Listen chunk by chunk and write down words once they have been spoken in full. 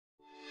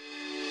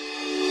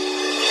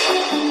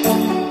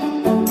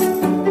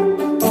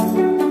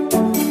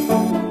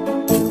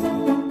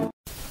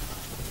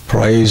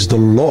Praise the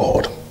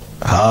Lord.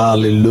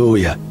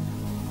 Hallelujah.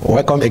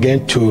 Welcome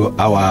again to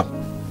our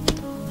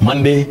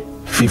Monday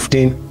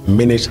 15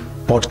 minutes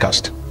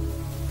podcast.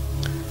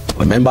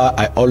 Remember,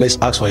 I always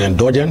ask for your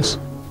indulgence.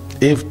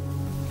 If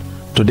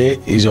today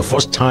is your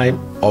first time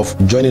of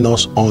joining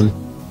us on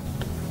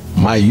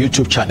my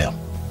YouTube channel,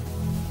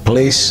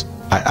 please,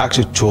 I ask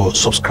you to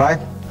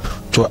subscribe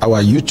to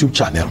our YouTube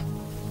channel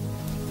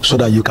so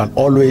that you can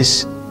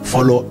always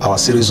follow our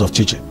series of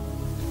teaching.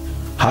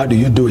 How do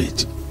you do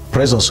it?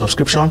 Press on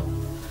subscription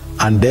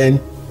and then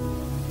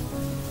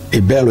a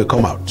bell will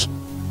come out.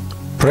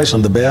 Press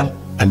on the bell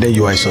and then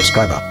you are a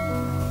subscriber.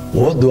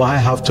 What do I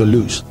have to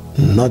lose?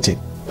 Nothing.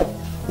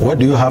 What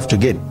do you have to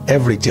gain?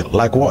 Everything.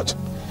 Like what?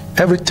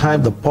 Every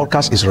time the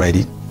podcast is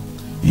ready,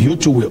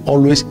 YouTube will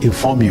always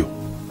inform you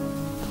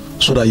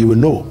so that you will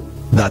know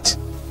that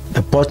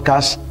the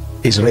podcast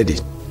is ready.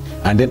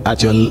 And then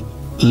at your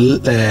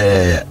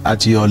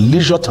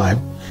leisure time,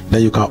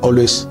 then you can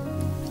always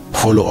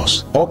follow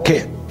us.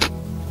 Okay.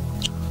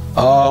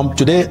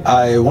 Today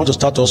I want to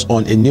start us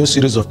on a new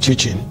series of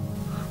teaching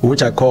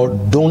which I call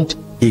Don't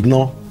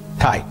Ignore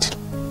Tithe.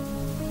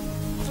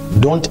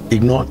 Don't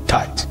ignore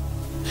tithe.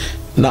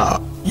 Now,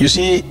 you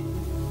see,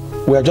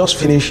 we have just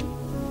finished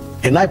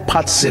a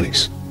 9-part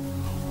series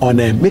on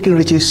making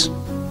riches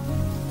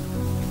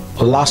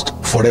last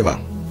forever.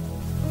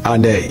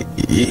 And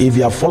if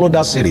you have followed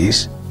that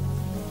series,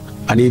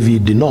 and if you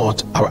did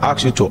not, I will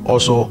ask you to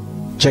also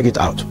check it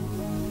out.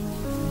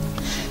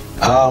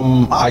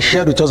 I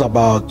shared with us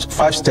about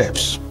 5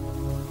 steps: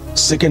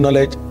 seeking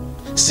knowledge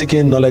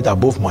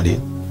above money,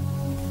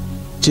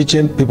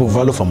 teaching people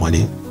value for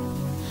money,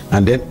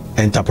 and then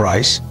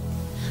enterprise,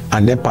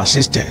 and then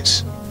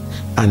persistence,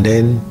 and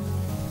then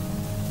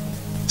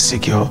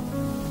secure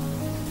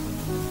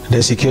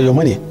your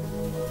money.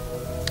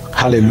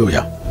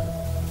 Hallelujah.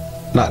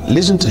 Now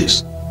listen to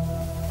this.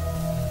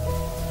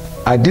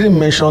 I didn't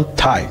mention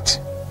tithe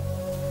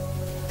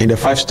in the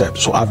 5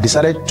 steps, so I've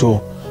decided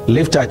to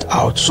leave tithe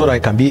out so that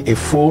it can be a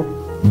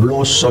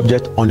full-blown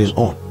subject on its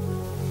own.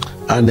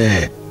 And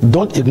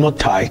don't ignore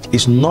tithe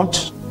is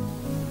not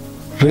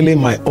really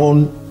my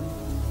own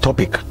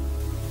topic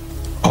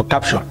or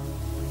caption,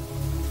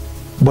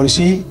 but you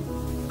see,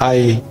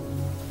 I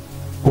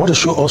want to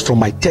show us from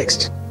my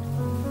text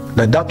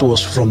that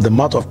was from the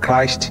mouth of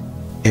Christ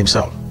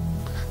himself.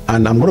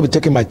 And I'm going to be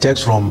taking my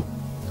text from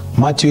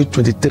Matthew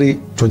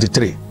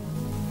 23:23,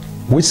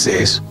 which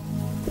says,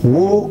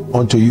 "Woe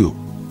unto you,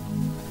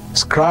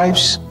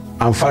 scribes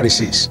and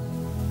Pharisees,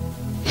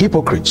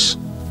 hypocrites,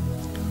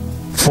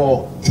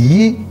 for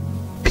ye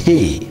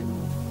pay."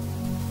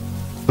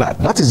 Now,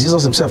 that is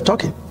Jesus himself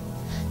talking.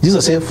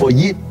 Jesus said, "For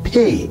ye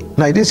pay."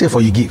 Now, he didn't say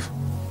for ye give.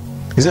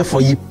 He said, "For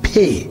ye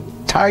pay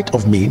tithe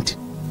of mint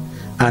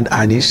and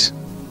anise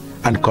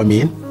and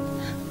cumin,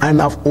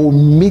 and have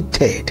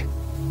omitted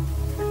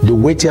the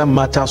weightier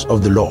matters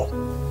of the law,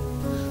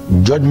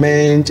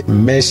 judgment,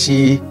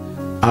 mercy,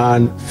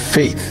 and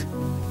faith."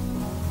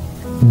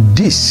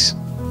 This,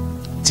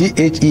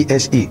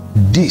 THESE,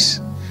 this,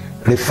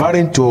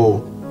 referring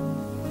to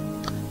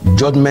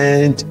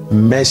judgment,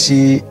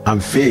 mercy,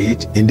 and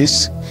faith in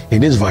this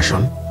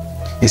version,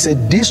 he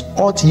said, "This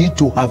ought ye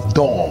to have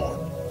done,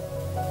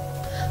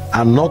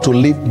 and not to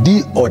leave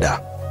the other,"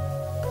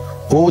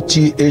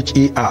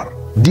 OTHER,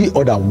 the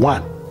other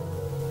one,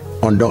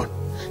 undone.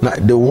 Now,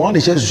 the one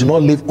he says you should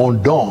not leave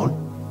undone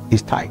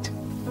is tithe.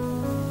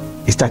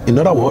 It's tithe. In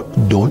other words,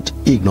 don't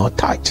ignore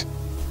tithe.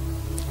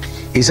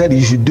 He said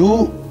you should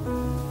do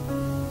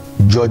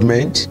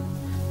judgment,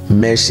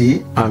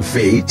 mercy, and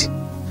faith,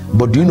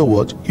 but do you know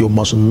what? You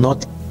must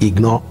not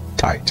ignore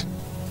tithe.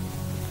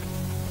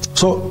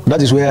 So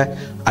that is where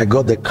I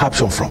got the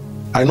caption from.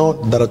 I know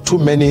there are too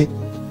many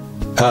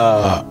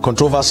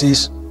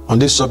controversies on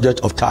this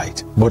subject of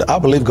tithe, but I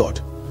believe God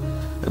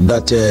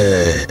that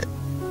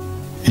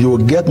you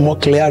will get more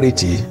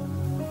clarity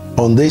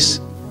on this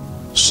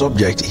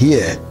subject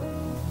here,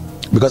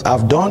 because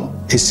I've done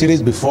a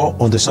series before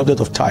on the subject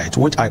of tithe,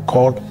 which I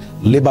call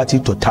Liberty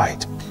to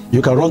Tithe.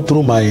 You can run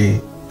through my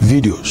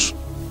videos,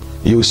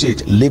 you will see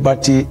it,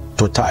 Liberty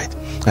to Tithe.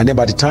 And then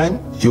by the time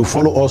you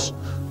follow us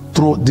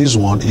through this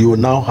one, you will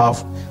now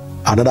have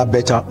another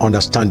better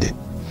understanding.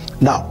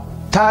 Now,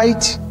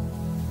 tithe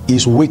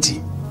is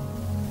weighty.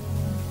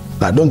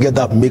 Now, don't get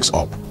that mixed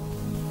up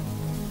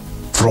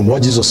from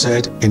what Jesus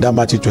said in that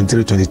Matthew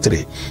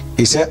 23:23.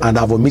 He said, "And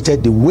I've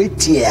omitted the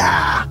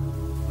weightier."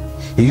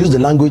 He used the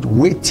language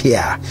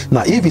weightier.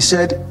 Now, if he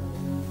said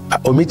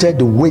omitted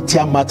the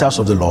weightier matters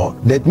of the law,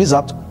 that means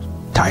that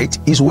tithe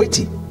is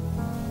weighty.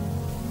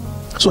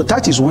 So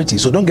tithe is weighty,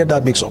 so don't get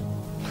that mixed up.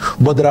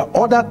 But there are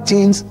other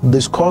things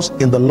discussed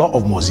in the law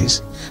of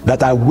Moses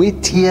that are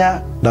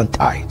weightier than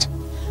tithe.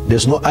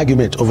 There's no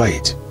argument over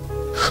it.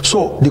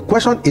 So the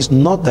question is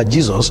not that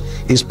Jesus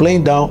is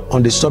playing down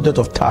on the subject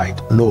of tithe.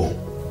 No,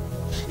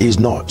 he's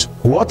not.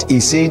 What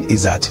he's saying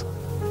is that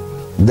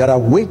there are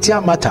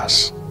weightier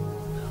matters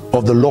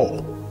of the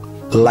law,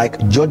 like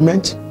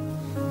judgment,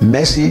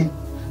 mercy,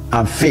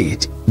 and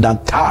faith, than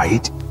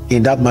tithe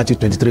in that Matthew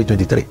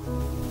 23:23.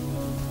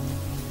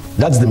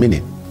 That's the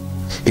meaning.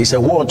 He said,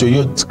 woe unto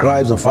you,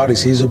 scribes and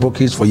Pharisees,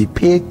 hypocrites, for ye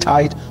pay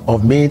tithe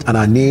of mint and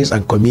anise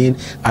and cumin,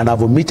 and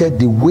have omitted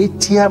the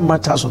weightier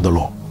matters of the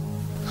law.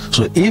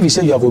 So if he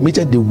said you have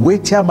omitted the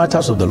weightier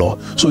matters of the law,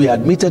 so he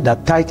admitted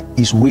that tithe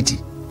is weighty.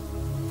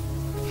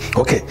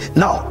 Okay,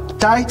 now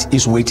tithe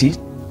is weighty,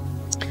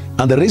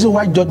 and the reason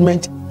why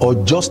judgment or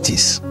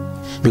justice,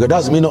 because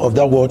that's the meaning of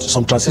that word,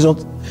 some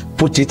translations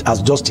put it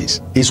as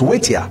justice, is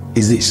weightier,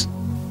 is this.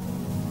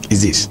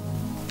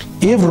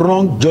 If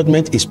wrong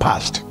judgment is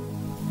passed,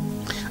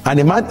 and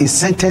a man is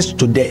sentenced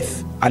to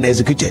death and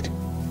executed,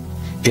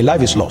 a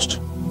life is lost.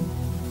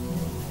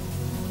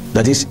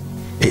 That is,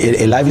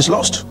 a life is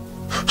lost.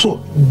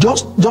 So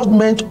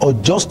judgment or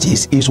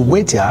justice is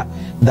weightier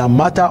than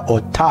matter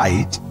or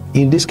tithe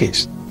in this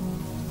case.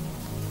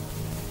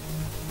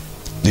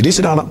 Did you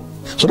see that?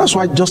 So that's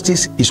why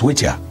justice is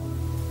weightier.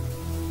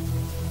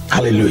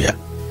 Hallelujah.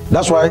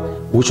 That's why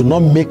we should not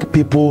make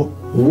people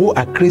who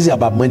are crazy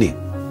about money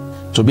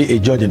to be a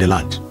judge in the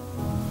land.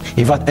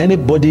 In fact,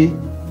 anybody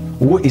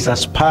who is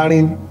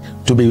aspiring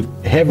to be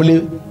heavily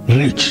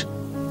rich,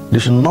 they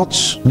should not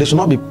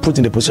be put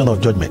in the position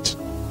of judgment.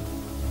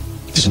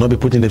 They should not be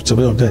put in the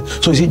position of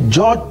judgment. So you see,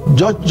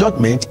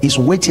 judgment is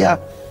weightier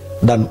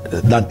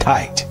than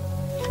tithe.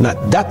 Now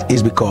that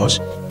is because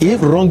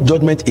if wrong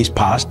judgment is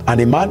passed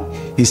and a man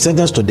is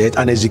sentenced to death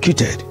and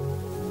executed,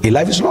 a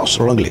life is lost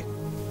wrongly.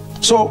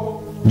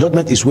 So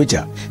judgment is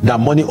weightier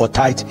than money or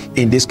tithe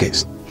in this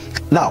case.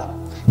 Now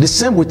the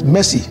same with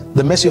mercy,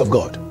 the mercy of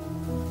God.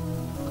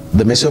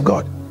 The mercy of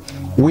God.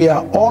 We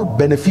are all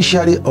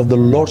beneficiary of the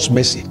Lord's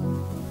mercy.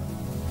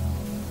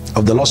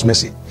 Of the Lord's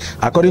mercy.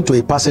 According to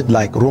a passage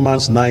like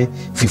Romans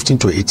 9:15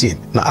 to 18.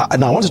 Now I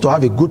want you to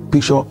have a good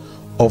picture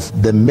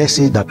of the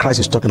mercy that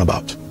Christ is talking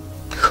about.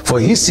 For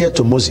he said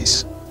to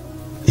Moses,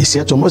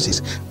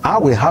 I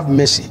will have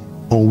mercy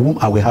on whom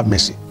I will have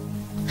mercy.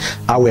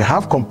 I will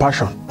have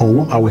compassion on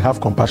whom I will have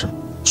compassion.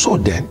 So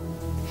then,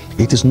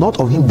 it is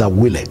not of him that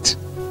willeth,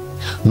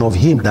 nor of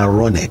him that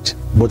runneth,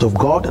 but of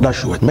God that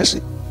showeth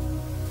mercy.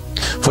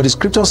 For the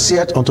scripture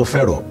saith unto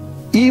Pharaoh,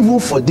 even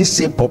for this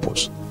same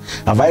purpose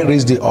have I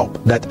raised thee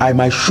up, that I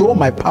might show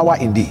my power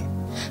in thee,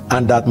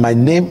 and that my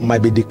name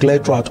might be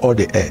declared throughout all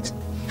the earth.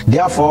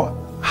 Therefore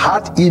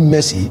hath he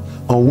mercy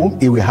on whom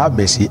he will have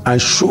mercy, and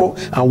show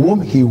on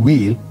whom he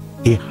will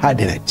he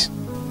hardeneth.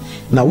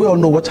 Now we all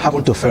know what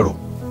happened to Pharaoh.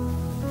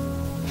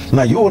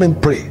 Now you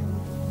wouldn't pray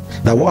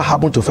that what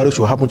happened to Pharaoh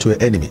should happen to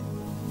your enemy.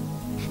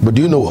 But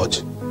do you know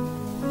what?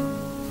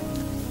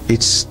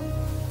 It's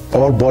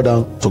all boiled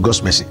down to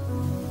God's mercy.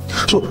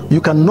 So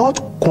you cannot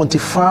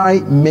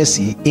quantify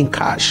mercy in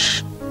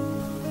cash.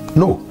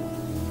 No.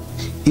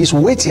 It's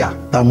weightier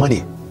than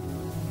money.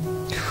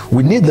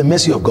 We need the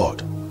mercy of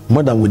God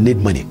more than we need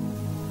money.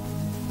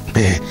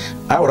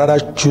 I would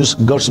rather choose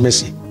God's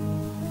mercy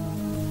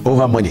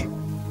over money.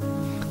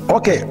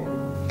 Okay.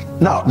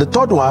 Now the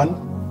third one,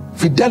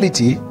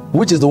 fidelity,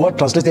 which is the word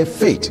translated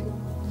faith.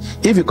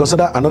 If you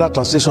consider another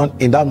translation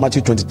in that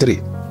Matthew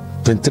 23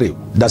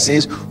 that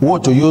says, woe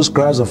to you,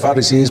 scribes and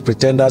Pharisees,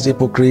 pretenders,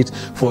 hypocrites,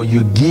 for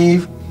you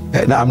give,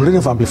 now I'm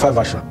reading from Amplified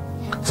version,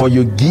 for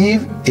you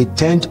give a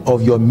tenth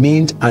of your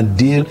mint and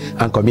dill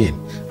and cumin,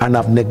 and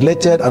have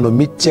neglected and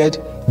omitted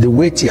the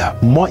weightier,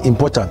 more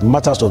important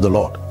matters of the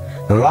Lord,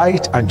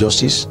 right and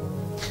justice,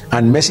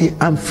 and mercy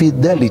and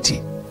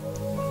fidelity.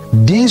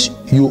 This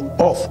you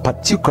ought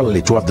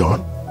particularly to have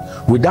done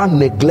without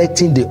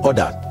neglecting the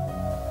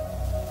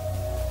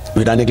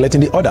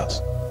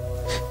others.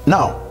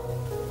 Now,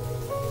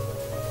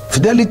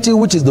 fidelity,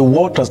 which is the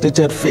word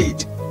translated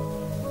faith,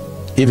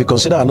 if you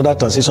consider another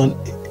translation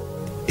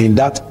in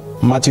that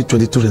Matthew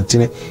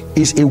 22:19,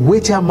 is a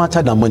weightier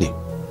matter than money.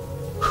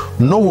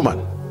 No woman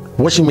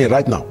watching me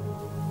right now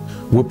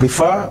will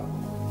prefer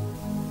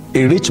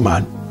a rich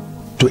man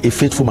to a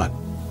faithful man.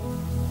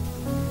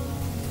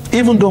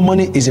 Even though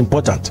money is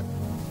important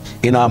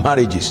in our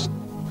marriages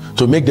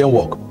to make them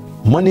work,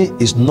 money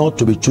is not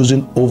to be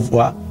chosen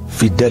over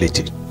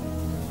fidelity.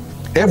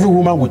 Every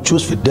woman will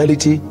choose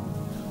fidelity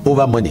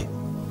over money.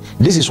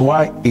 This is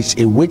why it's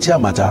a weightier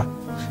matter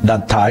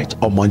than tithe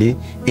or money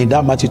in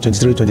that Matthew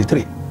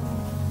 23:23.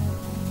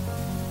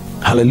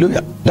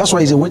 Hallelujah. That's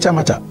why it's a weightier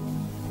matter.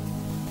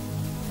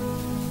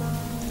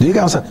 Do you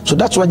get what? So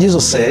that's why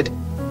Jesus said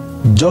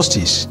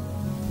justice,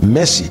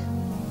 mercy,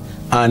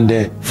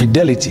 and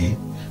fidelity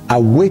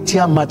are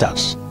weightier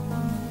matters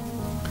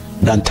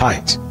than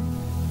tithe.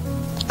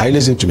 Are you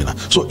listening to me now?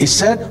 So he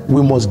said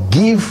we must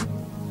give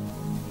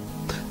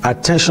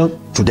attention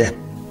to them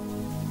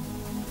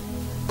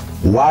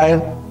while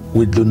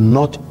we do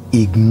not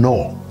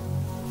ignore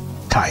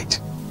tithe.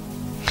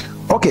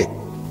 Okay,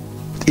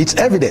 it's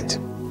evident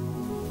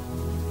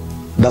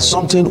that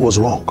something was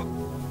wrong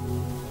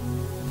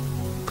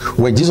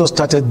when Jesus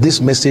started this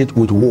message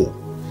with woe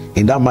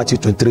in that Matthew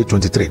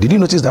 23:23. Did you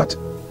notice that?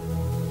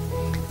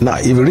 Now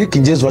if you read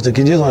King James version,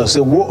 King James will say,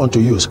 woe unto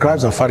you,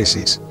 scribes and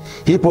Pharisees,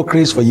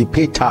 Hypocrites, for ye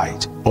pay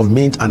tithe of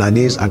mint and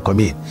anise and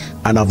cumin,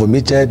 and have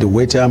omitted the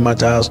weightier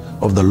matters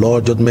of the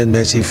law, judgment,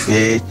 mercy,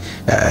 faith.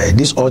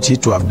 This ought ye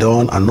to have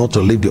done, and not to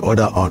leave the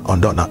other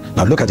undone.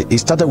 Now look at it. It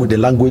started with the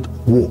language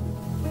war.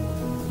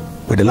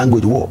 With the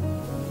language war.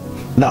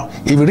 Now,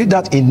 if you read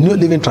that in New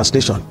Living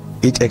Translation,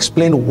 it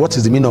explains what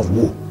is the meaning of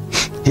war.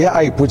 Here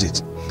I put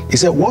it. It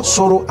said, what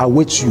sorrow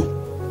awaits you?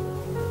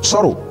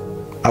 Sorrow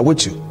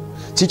awaits you,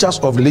 teachers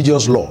of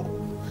religious law,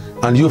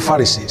 and you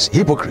Pharisees,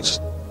 hypocrites,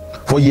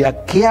 for ye are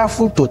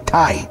careful to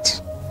tithe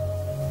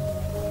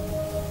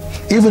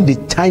even the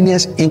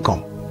tiniest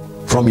income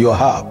from your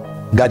herb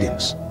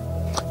gardens,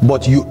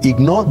 but you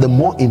ignore the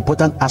more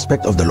important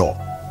aspect of the law,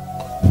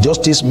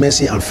 justice,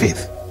 mercy, and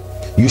faith.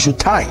 You should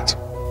tithe,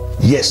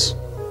 yes,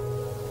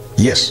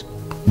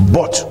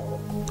 but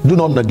do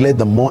not neglect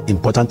the more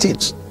important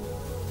things.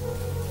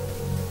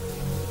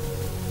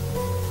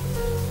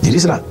 Did you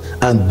see that?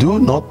 And do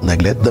not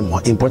neglect the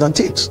more important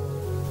things.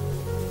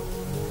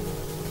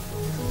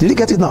 Did you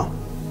get it now?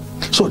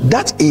 So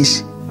that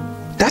is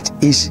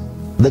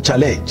the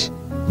challenge.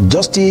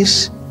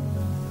 Justice,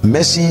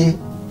 mercy,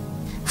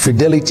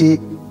 fidelity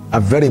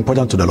are very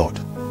important to the Lord.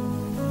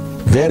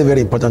 Very,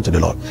 very important to the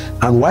Lord.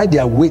 And why they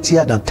are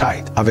weightier than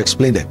tithe, I've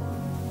explained them.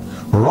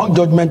 Wrong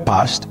judgment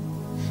passed,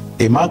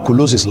 a man could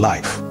lose his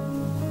life.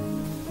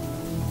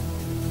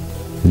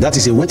 That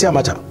is a weightier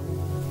matter.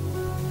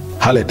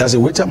 Hallelujah, that's a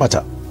weightier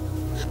matter.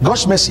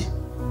 God's mercy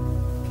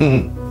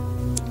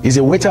is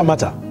a weightier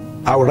matter.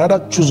 I would rather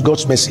choose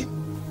God's mercy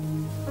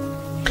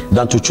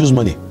than to choose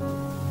money.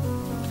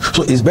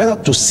 So it's better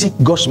to seek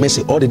God's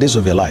mercy all the days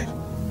of your life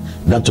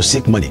than to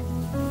seek money.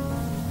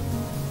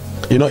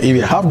 You know, if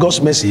you have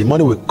God's mercy,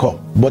 money will come.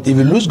 But if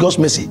you lose God's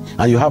mercy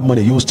and you have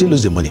money, you will still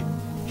lose the money.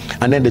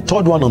 And then the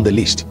third one on the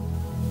list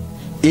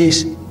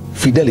is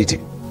fidelity.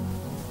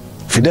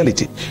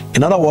 Fidelity.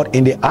 In other words,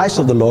 in the eyes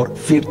of the Lord,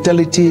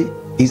 fidelity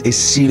is a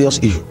serious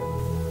issue.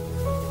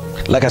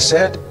 Like I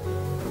said,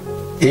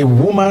 a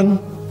woman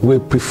will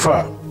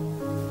prefer,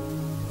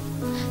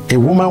 a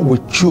woman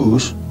will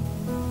choose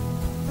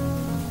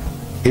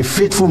a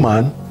faithful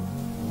man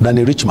than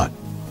a rich man.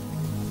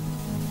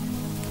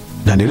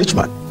 Than a rich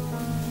man.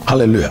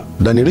 Hallelujah.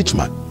 Than a rich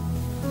man.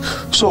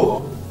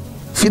 So,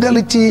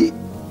 fidelity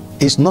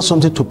is not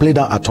something to play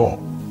down at all.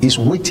 It's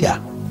weightier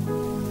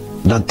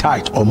than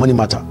tithe or money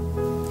matter.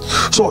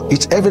 So,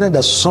 it's evident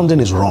that something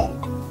is wrong.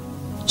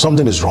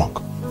 Something is wrong.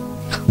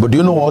 But do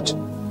you know what?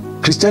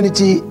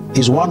 Christianity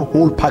is one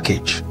whole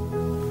package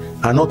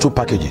and not two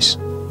packages.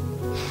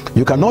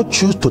 You cannot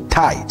choose to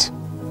tithe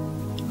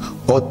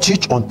or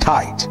teach on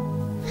tithe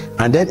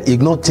and then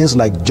ignore things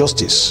like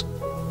justice,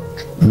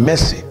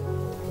 mercy,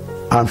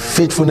 and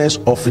faithfulness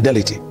or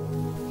fidelity.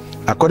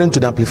 According to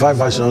the Amplified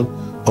Version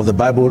of the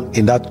Bible,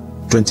 in that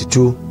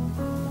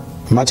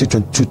Matthew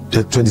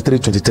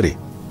 23:23,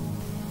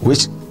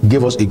 which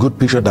gave us a good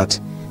picture that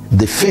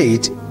the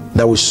faith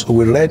that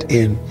we read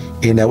in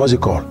what's it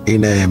called,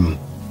 in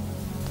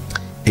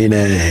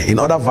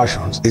other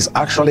versions, is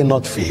actually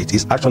not faith,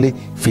 it's actually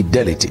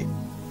fidelity.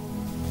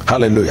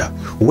 Hallelujah.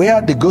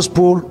 Where the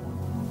gospel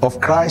of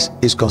Christ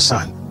is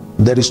concerned,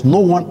 there is no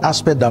one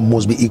aspect that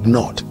must be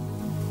ignored.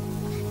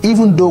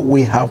 Even though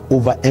we have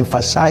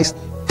overemphasized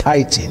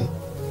tithing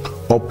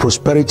or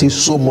prosperity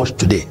so much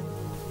today,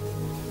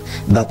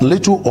 that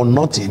little or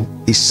nothing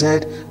is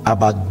said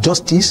about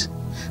justice,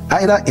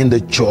 either in the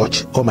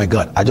church. Oh my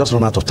God, I just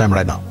run out of time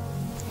right now.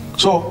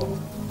 So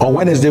on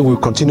Wednesday we'll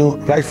continue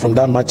right from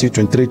that Matthew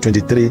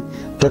 23:23,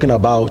 talking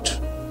about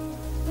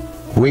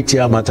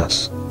weightier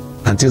matters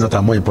and things that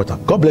are more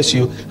important. God bless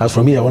you. As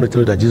for me, I want to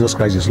tell you that Jesus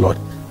Christ is Lord.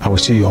 I will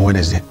see you on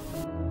Wednesday.